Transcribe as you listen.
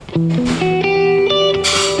Welcome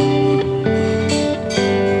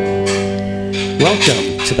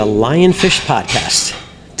to the Lionfish Podcast.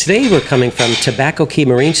 Today we're coming from Tobacco Caye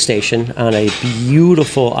Marine Station on a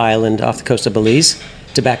beautiful island off the coast of Belize,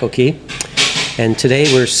 Tobacco Caye. And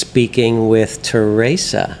today we're speaking with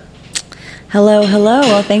Theresa. Hello.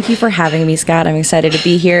 Well, thank you for having me, Scott. I'm excited to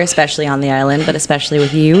be here, especially on the island, but especially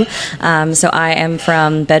with you. So I am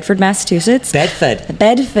from Bedford, Massachusetts. Bedford,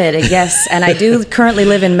 yes. And I do currently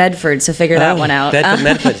live in Medford, so figure that one out.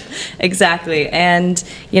 Medford. Exactly. And,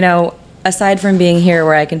 aside from being here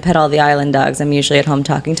where I can pet all the island dogs, I'm usually at home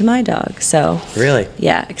talking to my dog. So really,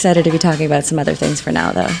 yeah, excited to be talking about some other things for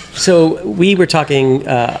now, though. So we were talking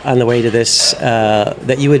on the way to this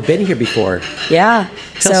that you had been here before. Yeah.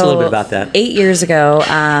 Tell us a little bit about that. 8 years ago,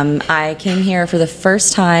 I came here for the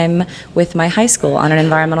first time with my high school on an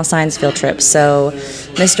environmental science field trip. So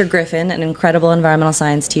Mr. Griffin, an incredible environmental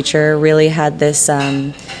science teacher, really had this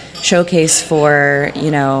showcase for,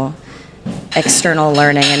 external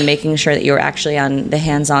learning and making sure that you're actually on the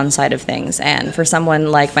hands-on side of things. And for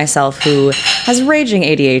someone like myself who has raging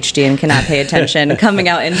ADHD and cannot pay attention, coming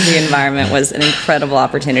out into the environment was an incredible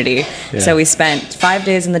opportunity. Yeah. So we spent 5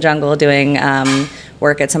 days in the jungle doing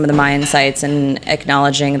work at some of the Mayan sites and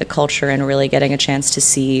acknowledging the culture and really getting a chance to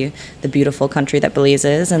see the beautiful country that Belize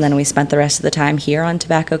is. And then we spent the rest of the time here on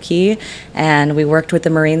Tobacco Caye, and we worked with the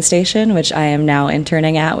Marine Station, which I am now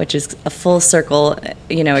interning at, which is a full circle,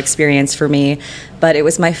 experience for me. But it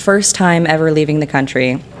was my first time ever leaving the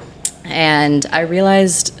country. And I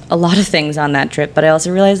realized a lot of things on that trip, but I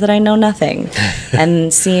also realized that I know nothing.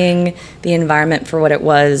 And seeing the environment for what it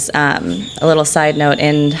was, a little side note,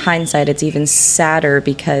 in hindsight, it's even sadder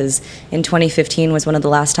because in 2015 was one of the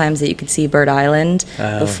last times that you could see Bird Island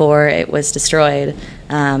before it was destroyed.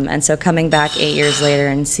 And so coming back 8 years later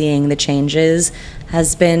and seeing the changes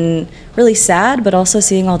has been really sad, but also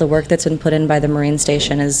seeing all the work that's been put in by the Marine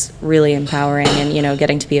Station is really empowering, and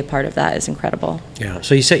getting to be a part of that is incredible. Yeah,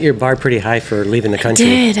 so you set your bar pretty high for leaving the country.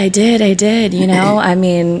 I did. I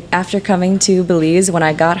mean, after coming to Belize, when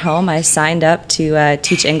I got home, I signed up to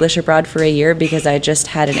teach English abroad for a year because I just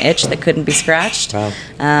had an itch that couldn't be scratched. Wow.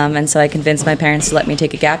 And so I convinced my parents to let me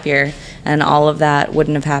take a gap year, and all of that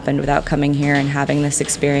wouldn't have happened without coming here and having this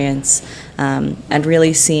experience, and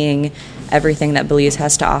really seeing everything that Belize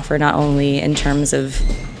has to offer, not only in terms of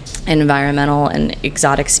environmental and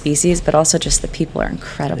exotic species, but also just the people are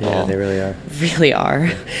incredible. Yeah, they really are. Really are.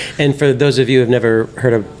 And for those of you who have never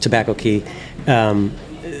heard of Tobacco Caye,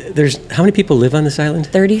 there's how many people live on this island?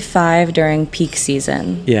 35 during peak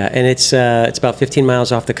season. Yeah, and it's about 15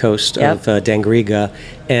 miles off the coast of Dangriga.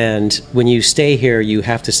 And when you stay here, you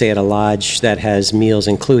have to stay at a lodge that has meals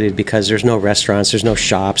included because there's no restaurants, there's no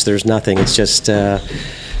shops, there's nothing. It's just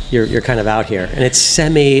you're kind of out here, and it's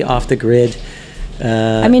semi off the grid.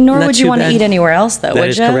 Nor would you want to eat anywhere else, though, would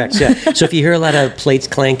you? That is correct, yeah. So if you hear a lot of plates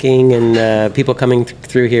clanking and people coming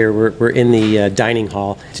through here, we're in the dining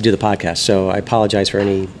hall to do the podcast, so I apologize for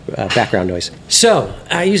any background noise. So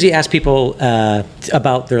I usually ask people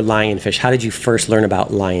about their lionfish. How did you first learn about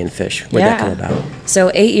lionfish? Where did that come about?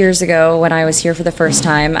 So 8 years ago, when I was here for the first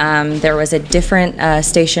time, there was a different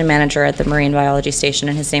station manager at the Marine Biology Station,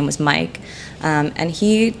 and his name was Mike. And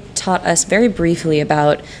he taught us very briefly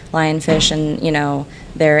about lionfish and,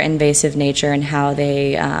 their invasive nature and how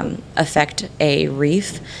they affect a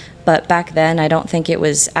reef. But back then, I don't think it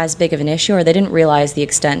was as big of an issue, or they didn't realize the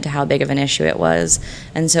extent to how big of an issue it was.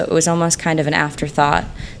 And so it was almost kind of an afterthought.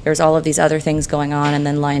 There was all of these other things going on, and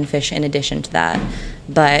then lionfish in addition to that.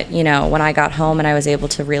 But, when I got home and I was able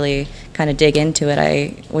to really kind of dig into it,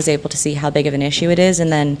 I was able to see how big of an issue it is.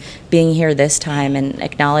 And then being here this time and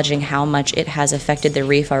acknowledging how much it has affected the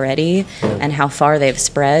reef already and how far they've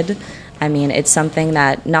spread. I mean, it's something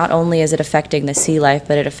that not only is it affecting the sea life,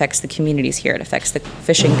 but it affects the communities here. It affects the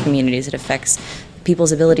fishing communities. It affects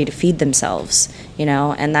people's ability to feed themselves,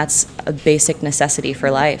 and that's a basic necessity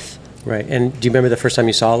for life. Right. And do you remember the first time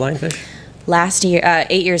you saw a lionfish? Last year,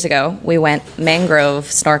 8 years ago, we went mangrove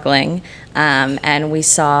snorkeling, and we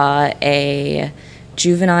saw a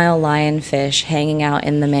juvenile lionfish hanging out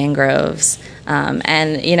in the mangroves.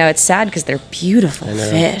 And, it's sad because they're beautiful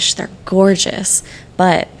fish. They're gorgeous.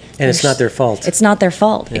 But and it's not their fault. It's not their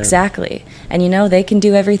fault, exactly. And they can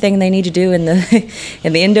do everything they need to do in the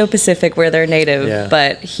Indo-Pacific where they're native. Yeah.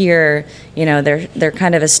 But here, they're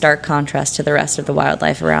kind of a stark contrast to the rest of the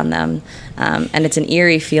wildlife around them. And it's an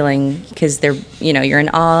eerie feeling because you're in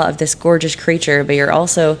awe of this gorgeous creature, but you're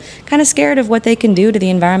also kind of scared of what they can do to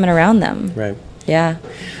the environment around them. Right. Yeah.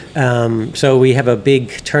 So we have a big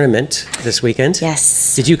tournament this weekend.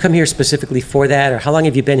 Yes. Did you come here specifically for that, or how long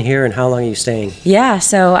have you been here, and how long are you staying? Yeah,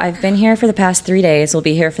 so I've been here for the past 3 days. We'll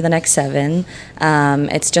be here for the next 7.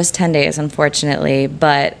 It's just 10 days, unfortunately,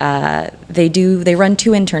 but they run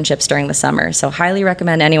 2 internships during the summer, so highly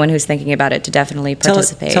recommend anyone who's thinking about it to definitely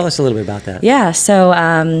participate. Tell us a little bit about that. Yeah,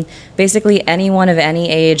 so basically anyone of any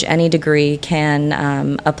age, any degree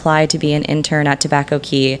can apply to be an intern at Tobacco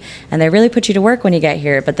Caye, and they really put you to work when you get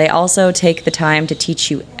here, but they also take the time to teach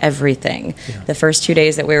you everything. Yeah. The first 2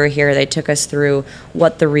 days that we were here, they took us through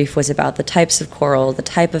what the reef was about, the types of coral, the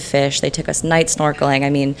type of fish. They took us night snorkeling. I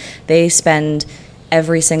mean, they spend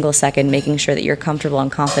every single second making sure that you're comfortable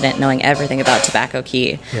and confident knowing everything about Tobacco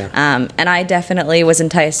Caye. Yeah. And I definitely was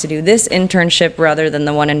enticed to do this internship rather than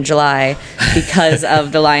the one in July because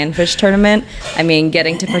of the lionfish tournament. I mean,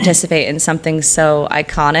 getting to participate in something so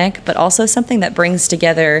iconic, but also something that brings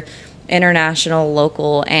together international,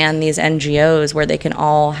 local, and these NGOs where they can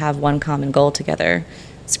all have one common goal together.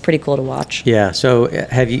 It's pretty cool to watch. Yeah. So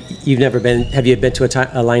have you been to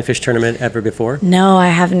a lionfish tournament ever before? No, I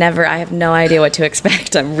have never. I have no idea what to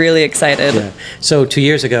expect. I'm really excited. Yeah. So 2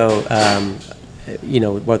 years ago,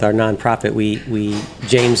 with our nonprofit,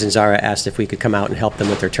 James and Zara asked if we could come out and help them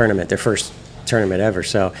with their tournament, their first tournament ever.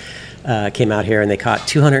 So came out here and they caught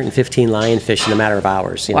 215 lionfish in a matter of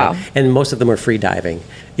hours. Wow. And most of them were free diving.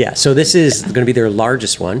 Yeah. So this is going to be their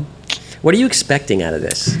largest one. What are you expecting out of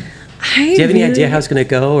this? Do you have any idea how it's going to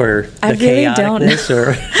go, or the chaoticness?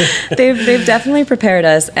 Or They've definitely prepared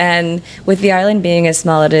us, and with the island being as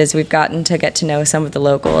small as it is, we've gotten to get to know some of the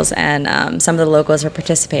locals, and some of the locals are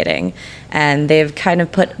participating, and they've kind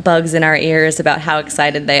of put bugs in our ears about how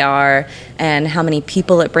excited they are and how many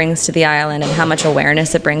people it brings to the island and how much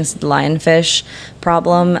awareness it brings to the lionfish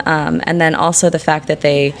problem, and then also the fact that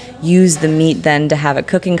they use the meat then to have a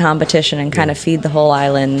cooking competition and kind of feed the whole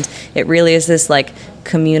island. It really is this like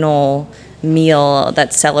communal meal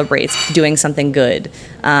that celebrates doing something good,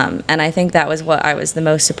 and I think that was what I was the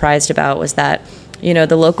most surprised about, was that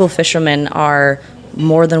the local fishermen are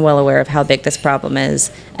more than well aware of how big this problem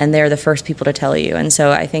is, and they're the first people to tell you. And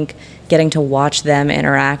so I think getting to watch them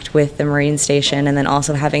interact with the Marine Station, and then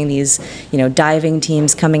also having these diving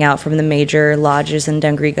teams coming out from the major lodges in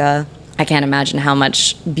Dungriga, I can't imagine how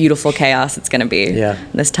much beautiful chaos it's going to be in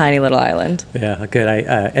this tiny little island. Yeah, good.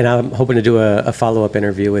 And I'm hoping to do a follow-up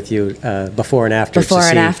interview with you before and after.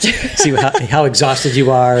 See how exhausted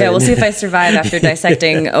you are. Yeah, we'll see if I survive after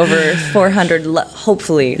dissecting over 400,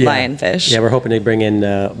 hopefully, lionfish. Yeah, we're hoping to bring in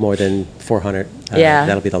more than 400.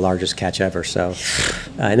 That'll be the largest catch ever. So,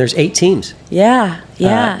 and there's 8 teams. Yeah.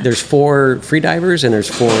 There's 4 free divers and there's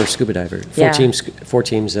 4 scuba divers. 4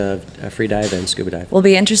 teams of free dive and scuba dive. We'll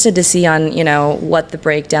be interested to see on what the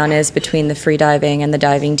breakdown is between the free diving and the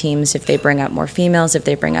diving teams. If they bring up more females, if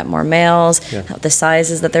they bring up more males, the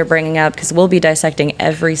sizes that they're bringing up, because we'll be dissecting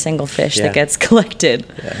every single fish that gets collected.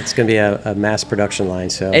 Yeah, it's going to be a mass production line.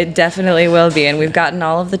 So it definitely will be, and we've gotten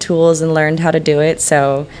all of the tools and learned how to do it.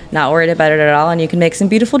 So not worried about it at all. And you can make some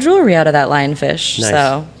beautiful jewelry out of that lionfish.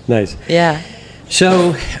 Nice. Yeah.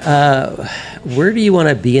 So, where do you want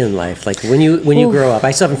to be in life? Like when you grow up?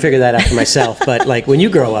 I still haven't figured that out for myself. But like when you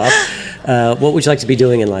grow up, what would you like to be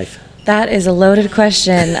doing in life? That is a loaded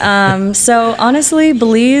question. So honestly,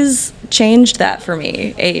 Belize changed that for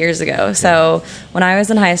me 8 years ago. So when I was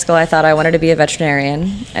in high school, I thought I wanted to be a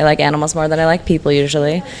veterinarian. I like animals more than I like people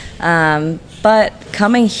usually. But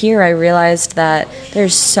coming here, I realized that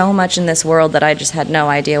there's so much in this world that I just had no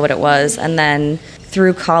idea what it was. And then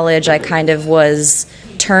through college, I kind of was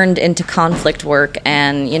turned into conflict work,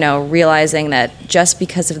 and realizing that just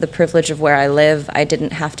because of the privilege of where I live, I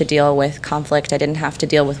didn't have to deal with conflict, I didn't have to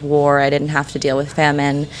deal with war, I didn't have to deal with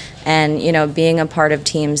famine, and being a part of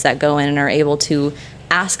teams that go in and are able to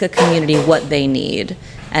ask a community what they need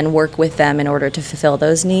and work with them in order to fulfill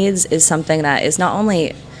those needs is something that is not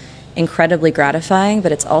only incredibly gratifying,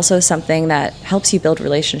 but it's also something that helps you build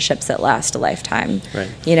relationships that last a lifetime. Right.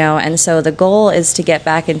 And so the goal is to get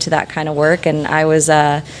back into that kind of work, and I was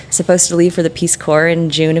supposed to leave for the Peace Corps in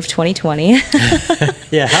June of 2020.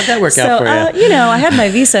 Yeah, how'd that work out for you? I had my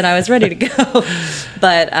visa and I was ready to go.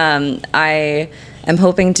 But I am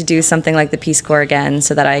hoping to do something like the Peace Corps again,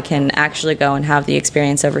 so that I can actually go and have the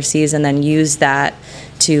experience overseas and then use that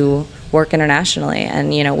to work internationally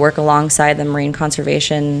and work alongside the marine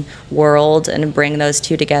conservation world and bring those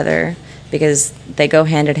two together, because they go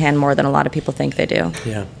hand in hand more than a lot of people think they do.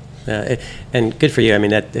 And good for you. I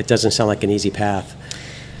mean, it doesn't sound like an easy path.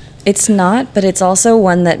 It's not, but it's also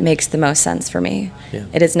one that makes the most sense for me.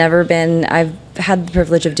 It has never been, I've had the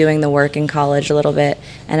privilege of doing the work in college a little bit,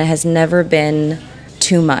 and it has never been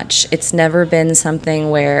too much. It's never been something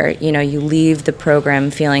where, you leave the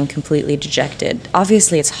program feeling completely dejected.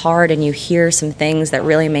 Obviously, it's hard, and you hear some things that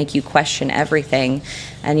really make you question everything,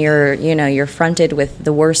 and you're fronted with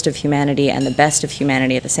the worst of humanity and the best of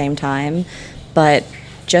humanity at the same time. But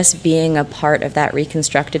just being a part of that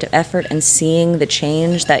reconstructive effort and seeing the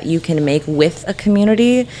change that you can make with a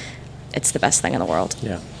community, it's the best thing in the world.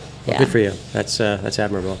 Yeah. Well, good for you. That's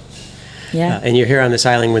admirable. Yeah. And you're here on this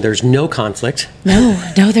island where there's no conflict. No,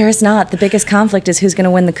 there is not. The biggest conflict is who's going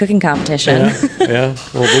to win the cooking competition. Yeah.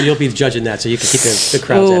 Well, you'll be judging that, so you can keep the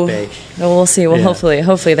crowds at bay. Well, we'll see. Well,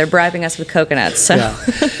 hopefully they're bribing us with coconuts. So. Yeah.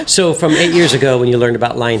 So from 8 years ago, when you learned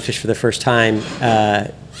about lionfish for the first time,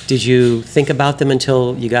 did you think about them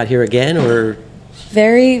until you got here again, or?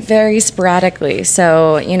 Very, very sporadically.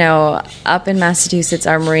 So, up in Massachusetts,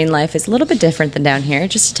 our marine life is a little bit different than down here,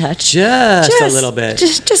 just a touch. Just a little bit.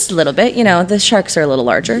 Just a little bit. The sharks are a little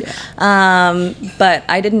larger. Yeah. But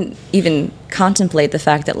I didn't even contemplate the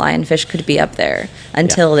fact that lionfish could be up there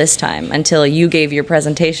until this time, until you gave your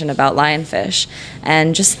presentation about lionfish.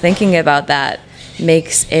 And just thinking about that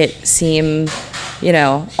makes it seem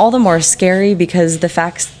all the more scary, because the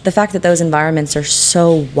fact that those environments are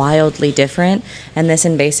so wildly different and this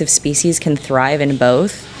invasive species can thrive in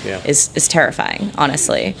both is terrifying,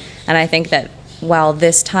 honestly. And I think that while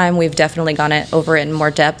this time we've definitely gone over it in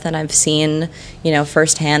more depth, and I've seen,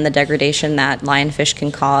 firsthand the degradation that lionfish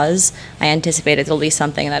can cause, I anticipate it'll be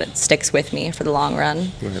something that it sticks with me for the long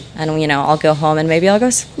run. Right. And, I'll go home and maybe I'll go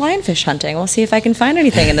lionfish hunting. We'll see if I can find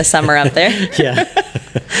anything in the summer up there.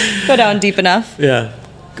 Go down deep enough. Yeah.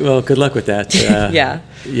 Well, good luck with that. Yeah.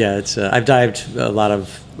 Yeah, it's I've dived a lot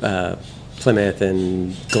of Plymouth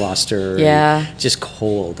and Gloucester. Yeah. And just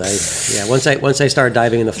cold. Once I started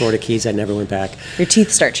diving in the Florida Keys, I never went back. Your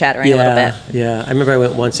teeth start chattering a little bit. Yeah. I remember I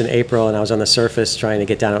went once in April, and I was on the surface trying to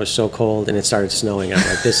get down. It was so cold, and it started snowing. I'm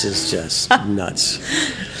like, this is just nuts.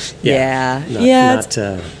 Not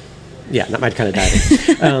my kind of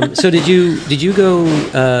diving. So did you go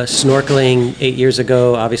snorkeling 8 years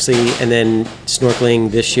ago, obviously, and then snorkeling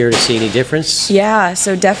this year to see any difference? Yeah,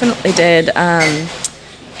 so definitely did.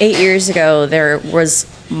 8 years ago, there was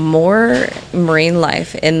more marine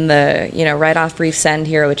life in the, right off Reefs End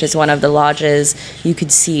here, which is one of the lodges. You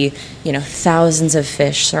could see, thousands of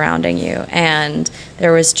fish surrounding you. And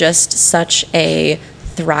there was just such a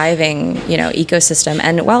thriving, ecosystem.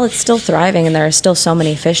 And while it's still thriving and there are still so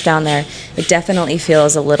many fish down there, it definitely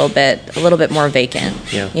feels a little bit more vacant.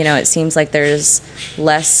 Yeah. It seems like there's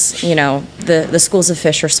less, the schools of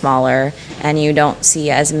fish are smaller, and you don't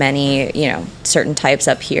see as many, certain types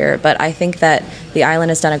up here. But I think that the island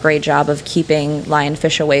has done a great job of keeping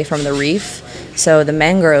lionfish away from the reef. So the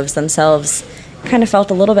mangroves themselves kind of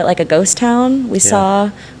felt a little bit like a ghost town. We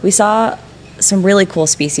saw some really cool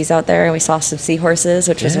species out there, and we saw some seahorses,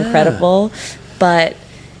 which was incredible, but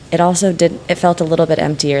it felt a little bit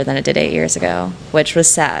emptier than it did 8 years ago, which was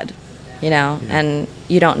sad, and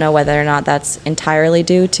you don't know whether or not that's entirely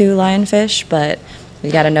due to lionfish, but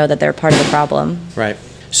you got to know that they're part of the problem. Right.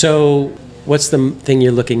 So what's the thing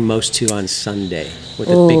you're looking most to on Sunday with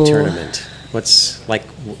the big tournament? What's, like,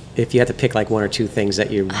 if you had to pick like one or two things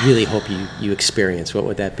that you really hope you experience, what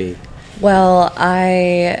would that be? Well,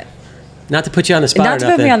 Not to put you on the spot. Not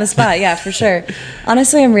to put me on the spot, yeah, for sure.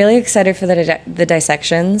 Honestly, I'm really excited for the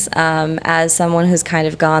dissections. As someone who's kind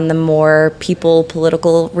of gone the more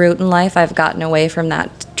political route in life, I've gotten away from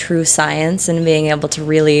that true science and being able to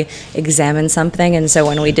really examine something. And so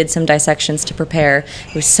when we did some dissections to prepare,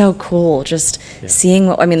 it was so cool just seeing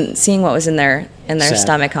what was in their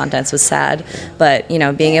stomach contents was sad. But,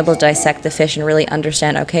 being able to dissect the fish and really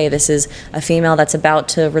understand, okay, this is a female that's about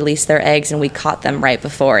to release their eggs and we caught them right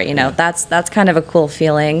before, that's kind of a cool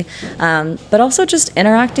feeling. But also just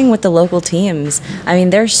interacting with the local teams. I mean,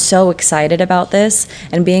 they're so excited about this,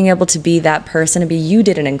 and being able to be that person, you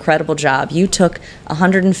did an incredible job. You took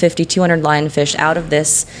 150, 200 lionfish out of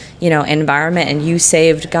this, environment, and you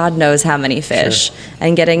saved God knows how many fish. Sure.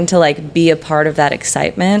 And getting to be a part of that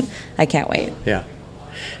excitement, I can't wait.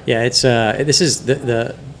 Yeah, it's this is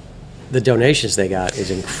the donations they got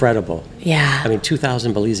is incredible. Yeah. I mean,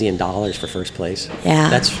 2,000 Belizean dollars for first place. Yeah.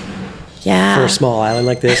 That's for a small island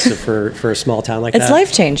like this, for a small town like that. It's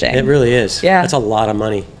life-changing. It really is. Yeah. That's a lot of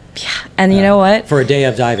money. Yeah. And you know what? For a day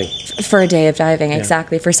of diving.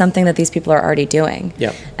 Exactly. For something that these people are already doing.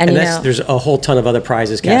 Yeah. And there's a whole ton of other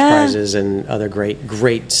prizes, cash prizes, and other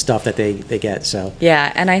great stuff that they get. So.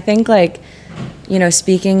 Yeah, and I think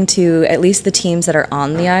speaking to at least the teams that are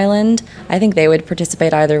on the island, I think they would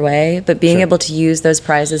participate either way. But being able to use those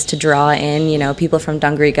prizes to draw in, people from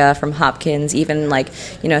Dungriga, from Hopkins, even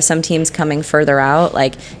some teams coming further out,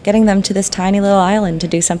 getting them to this tiny little island to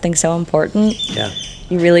do something so important. Yeah.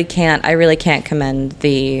 I really can't commend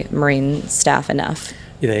the Marine staff enough.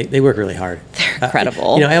 Yeah, they work really hard. They're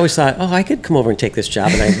incredible. I always thought, I could come over and take this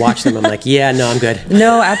job, and I watch them. I'm like, yeah, no, I'm good.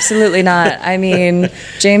 No, absolutely not. I mean,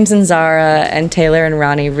 James and Zara and Taylor and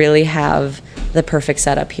Ronnie really have the perfect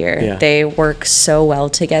setup here. Yeah. They work so well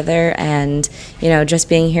together, and just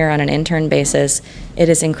being here on an intern basis, it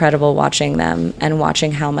is incredible watching them and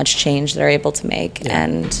watching how much change they're able to make. Yeah.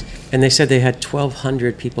 And they said they had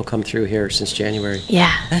 1,200 people come through here since January.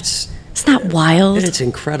 Yeah. It's not wild. It's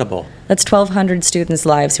incredible. That's 1,200 students'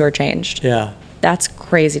 lives who are changed. Yeah. That's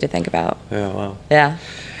crazy to think about. Oh, wow. Yeah.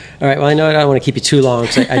 All right. Well, I know I don't want to keep you too long,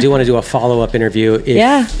 because I do want to do a follow-up interview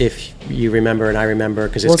if you remember and I remember,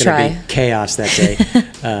 because it's going to be chaos that day.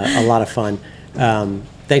 A lot of fun.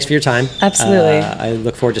 Thanks for your time. Absolutely. I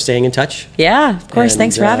look forward to staying in touch. Yeah, of course.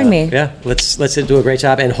 Thanks for having me. Yeah, let's do a great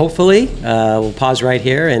job, and hopefully we'll pause right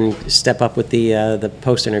here and step up with the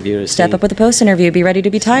post interview. Step up with the post interview. Be ready to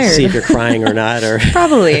be tired. See if you're crying or not, or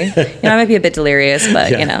probably. I might be a bit delirious,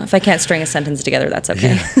 but if I can't string a sentence together, that's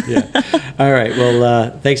okay. Yeah. All right.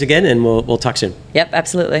 Well, thanks again, and we'll talk soon. Yep,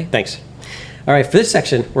 absolutely. Thanks. All right. For this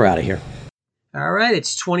section, we're out of here. All right,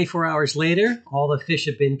 it's 24 hours later. All the fish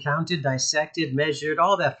have been counted, dissected, measured,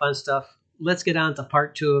 all that fun stuff. Let's get on to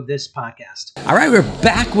part 2 of this podcast. All right, we're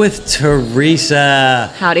back with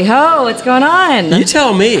Theresa. Howdy ho, what's going on? You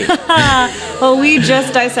tell me. Well, we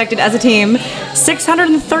just dissected as a team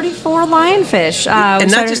 634 lionfish. And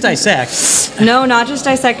not just dissect. No, not just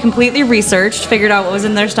dissect, completely researched, figured out what was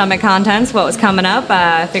in their stomach contents, what was coming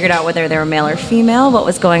up, figured out whether they were male or female, what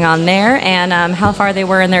was going on there, and how far they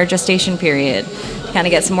were in their gestation period. Kind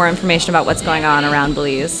of get some more information about what's going on around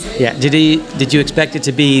Belize. Yeah. Did you expect it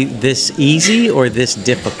to be this easy or this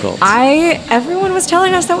difficult? Everyone was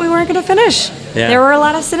telling us that we weren't going to finish. Yeah. There were a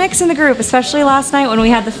lot of cynics in the group, especially last night when we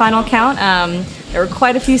had the final count. There were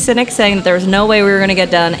quite a few cynics saying that there was no way we were going to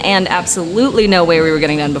get done, and absolutely no way we were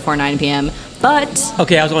getting done before 9 p.m. But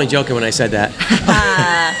okay, I was only joking when I said that.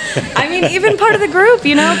 I mean, even part of the group,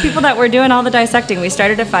 people that were doing all the dissecting. We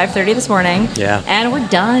started at 5:30 this morning. Yeah. And we're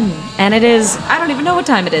done. And it is, I don't even know what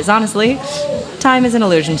time it is, honestly. Time is an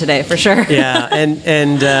illusion today, for sure. Yeah, and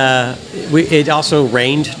it also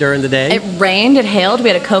rained during the day. It rained, it hailed. We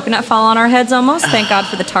had a coconut fall on our heads almost. Thank God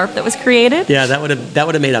for the tarp that was created. Yeah, that would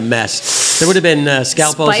have made a mess. There would have been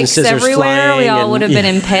scalpels spikes and scissors everywhere. flying. We all would have been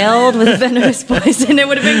impaled with venomous poison. It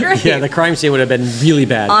would have been great. Yeah, the crime scene would have been really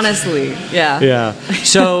bad. Honestly, yeah. Yeah.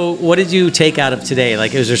 So, what did you take out of today?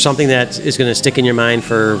 Is there something that is going to stick in your mind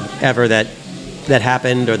forever that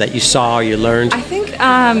happened, or that you saw or you learned? I think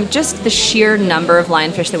just the sheer number of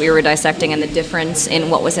lionfish that we were dissecting and the difference in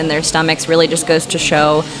what was in their stomachs really just goes to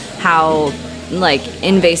show how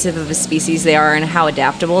invasive of a species they are and how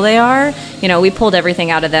adaptable they are. We pulled everything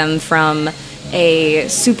out of them from a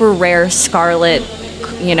super rare scarlet,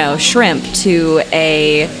 shrimp to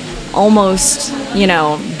a almost,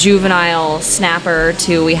 juvenile snapper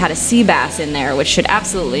to we had a sea bass in there, which should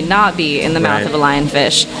absolutely not be in the mouth of a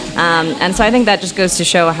lionfish. And so I think that just goes to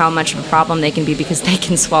show how much of a problem they can be, because they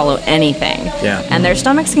can swallow anything. Yeah. And their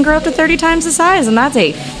stomachs can grow up to 30 times the size, and that's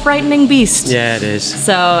a frightening beast. Yeah, it is.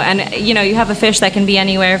 So, and you have a fish that can be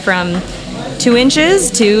anywhere from 2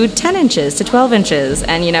 inches to 10 inches to 12 inches.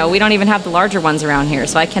 And, we don't even have the larger ones around here.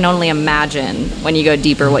 So I can only imagine when you go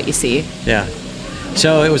deeper what you see. Yeah.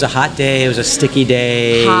 So it was a hot day. It was a sticky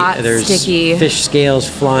day. There's sticky. Fish scales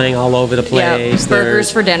flying all over the place. Yep. Burgers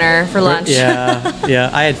for dinner, for lunch. Yeah.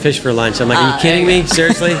 I had fish for lunch. I'm like, are you kidding me?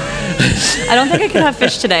 Seriously? I don't think I could have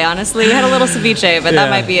fish today, honestly. We had a little ceviche, but that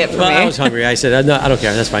might be it for me. I was hungry. I said, no, I don't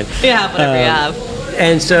care. That's fine. Yeah, whatever you have.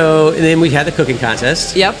 And then we had the cooking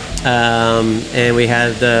contest. Yep. And we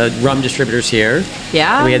had the rum distributors here.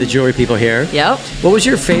 Yeah. And we had the jewelry people here. Yep. What was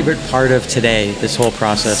your favorite part of today, this whole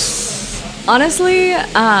process? Honestly,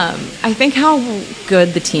 I think how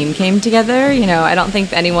good the team came together. I don't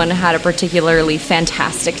think anyone had a particularly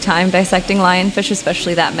fantastic time dissecting lionfish,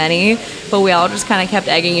 especially that many. But we all just kind of kept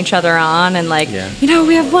egging each other on and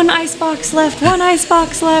we have one ice box left,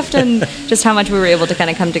 and just how much we were able to kind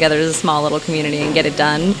of come together as a small little community and get it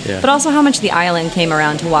done. Yeah. But also how much the island came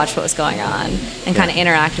around to watch what was going on and kind of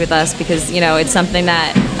interact with us, because, it's something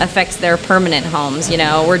that affects their permanent homes.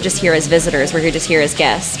 We're just here as visitors. We're just here as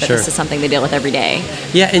guests. But This is something they deal with every day.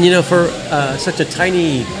 Yeah, and for such a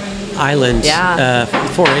tiny island. Yeah.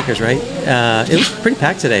 4 acres, right? It was pretty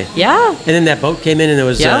packed today. Yeah. And then that boat came in, and there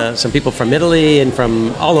was some people from Italy and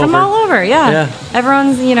from all over. From all over, yeah. Yeah.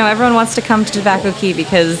 Everyone wants to come to Tobacco Caye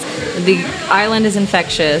because the island is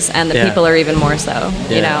infectious, and the people are even more so.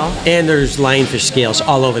 And there's lionfish scales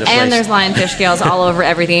all over the place. And there's lionfish scales all over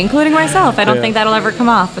everything, including myself. I don't think that'll ever come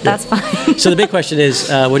off, but that's fine. So the big question is,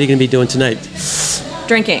 what are you going to be doing tonight?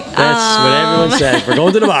 Drinking. That's what everyone says. We're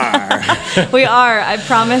going to the bar. We are. I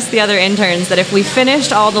promised the other interns that if we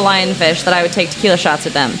finished all the lionfish, that I would take tequila shots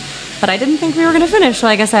with them. But I didn't think we were going to finish, so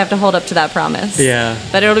I guess I have to hold up to that promise. Yeah.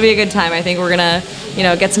 But it'll be a good time. I think we're going to,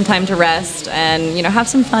 get some time to rest and, have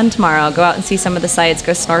some fun tomorrow. Go out and see some of the sights,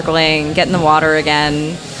 go snorkeling, get in the water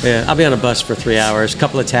again. Yeah, I'll be on a bus for 3 hours, a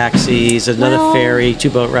couple of taxis, another ferry, 2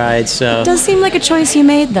 boat rides. So it does seem like a choice you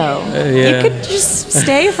made, though. Yeah. You could just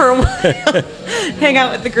stay for a while, hang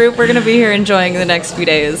out with the group. We're going to be here enjoying the next few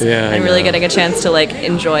days and really getting a chance to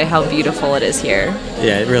enjoy how beautiful it is here.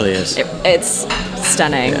 Yeah, it really is. It's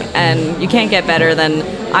stunning, and you can't get better than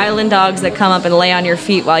island dogs that come up and lay on your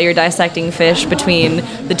feet while you're dissecting fish between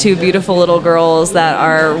the 2 beautiful little girls that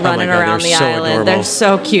are running around the island. Adorable. They're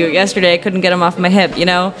so cute. Yesterday I couldn't get them off my hip.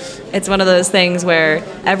 It's one of those things where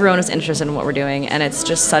everyone is interested in what we're doing, and it's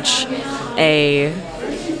just such an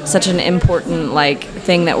important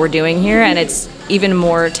thing that we're doing here, and it's even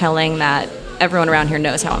more telling that everyone around here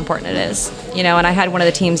knows how important it is. And I had one of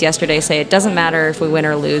the teams yesterday say, it doesn't matter if we win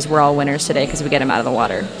or lose, we're all winners today because we get them out of the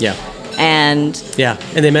water. Yeah. And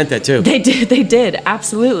they meant that too. They did,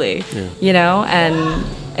 absolutely. Yeah. And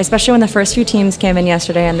especially when the first few teams came in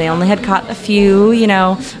yesterday and they only had caught a few, we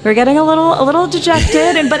were getting a little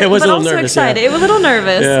dejected, but also nervous, excited. It was a little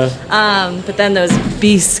nervous. Yeah. But then those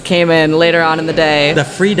beasts came in later on in the day. The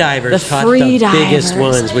free divers caught the biggest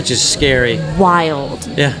ones, which is scary. Wild.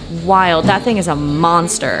 Yeah. Wild. That thing is a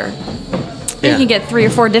monster. Yeah. You can get 3 or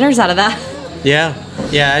 4 dinners out of that. Yeah.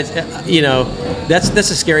 That's the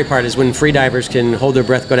scary part is when free divers can hold their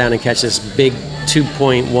breath, go down and catch this big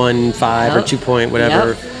 2.15 or 2 point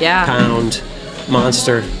whatever pound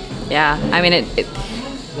monster. Yeah, I mean it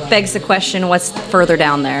begs the question, what's further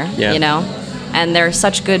down there? And they're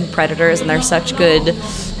such good predators, and they're such good,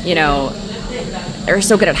 they're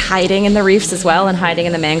so good at hiding in the reefs as well and hiding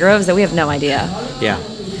in the mangroves that we have no idea. Yeah.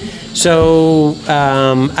 So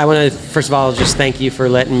I want to first of all just thank you for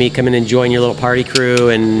letting me come in and join your little party crew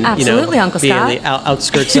and absolutely, Uncle be Scott. in the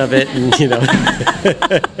outskirts of it and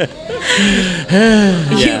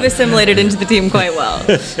You've assimilated into the team quite well.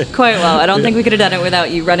 I don't think we could have done it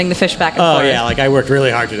without you running the fish back and forth. Oh yeah, I worked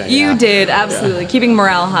really hard today. You did, absolutely. Keeping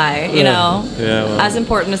morale high, as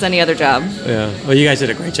important as any other job. Yeah. Well, you guys did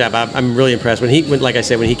a great job. I'm really impressed. When he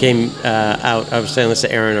came out, I was saying this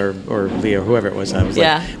to Aaron or Lee or whoever it was. I was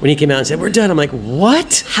like, when he came out and said, "We're done," I'm like,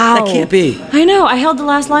 "What? How? That can't be." I know. I held the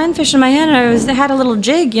last lionfish in my hand, and I had a little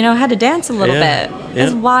jig. Had to dance a little bit. It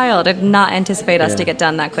was wild. I did not anticipate us to get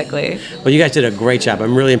done that quickly. Well, you guys did a great job.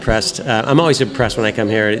 I'm really impressed. I'm always impressed when I come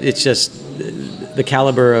here. It's just the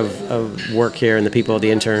caliber of work here and the people,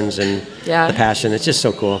 the interns, and the passion. It's just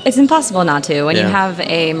so cool. It's impossible not to. When you have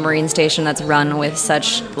a marine station that's run with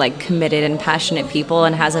such committed and passionate people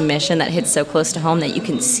and has a mission that hits so close to home that you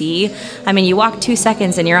can see. I mean, you walk 2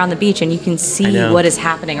 seconds and you're on the beach and you can see what is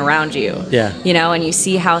happening around you. Yeah. And you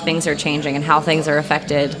see how things are changing and how things are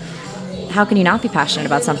affected. How can you not be passionate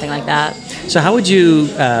about something like that? So how would you,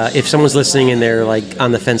 if someone's listening and they're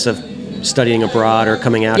on the fence of studying abroad or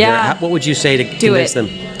coming out here, what would you say to convince them?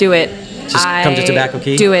 Do it. Just come to Tobacco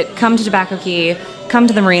Caye? Do it. Come to Tobacco Caye. Come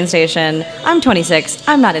to the Marine Station. I'm 26.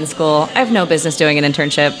 I'm not in school. I have no business doing an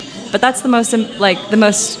internship. But that's the most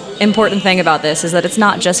important thing about this is that it's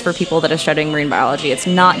not just for people that are studying marine biology. It's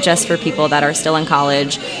not just for people that are still in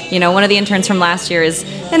college. One of the interns from last year is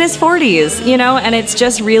in his 40s, and it's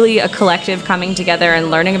just really a collective coming together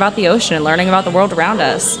and learning about the ocean and learning about the world around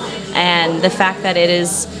us. And the fact that it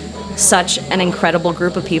is such an incredible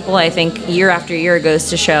group of people, I think year after year goes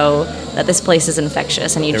to show that this place is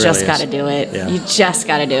infectious, and you just got to do it. Yeah. You just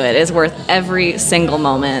got to do it. It's worth every single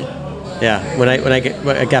moment. Yeah, when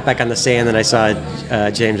I got back on the sand and I saw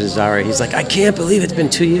James and Zara, he's like, "I can't believe it's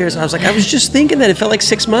been 2 years." I was like, "I was just thinking that it felt like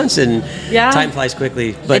 6 months," and time flies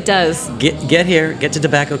quickly. But it does. Get here, get to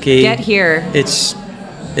Tobacco Caye. Get here.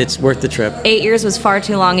 It's worth the trip. 8 years was far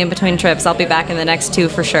too long in between trips. I'll be back in the next 2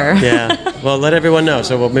 for sure. Yeah. Well, let everyone know.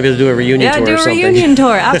 So maybe we'll do a reunion tour or something. Yeah, do a reunion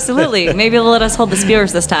tour. Absolutely. Maybe they'll let us hold the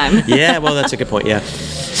spears this time. Yeah. Well, that's a good point. Yeah.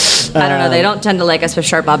 I don't know. They don't tend to like us with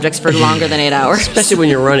sharp objects for longer than 8 hours. Especially when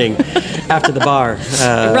you're running after the bar.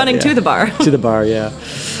 Running to the bar. To the bar, yeah.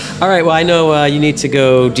 All right. Well, I know you need to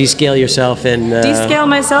go descale yourself and... descale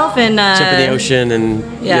myself and... jump in the ocean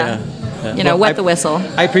and... Yeah. wet the whistle.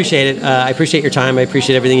 I appreciate it. I appreciate your time. I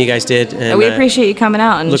appreciate everything you guys did. And we appreciate you coming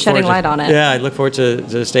out and shedding light on it. Yeah, I look forward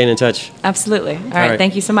to staying in touch. Absolutely. All right.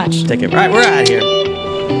 Thank you so much. Take care. All right, we're out of here.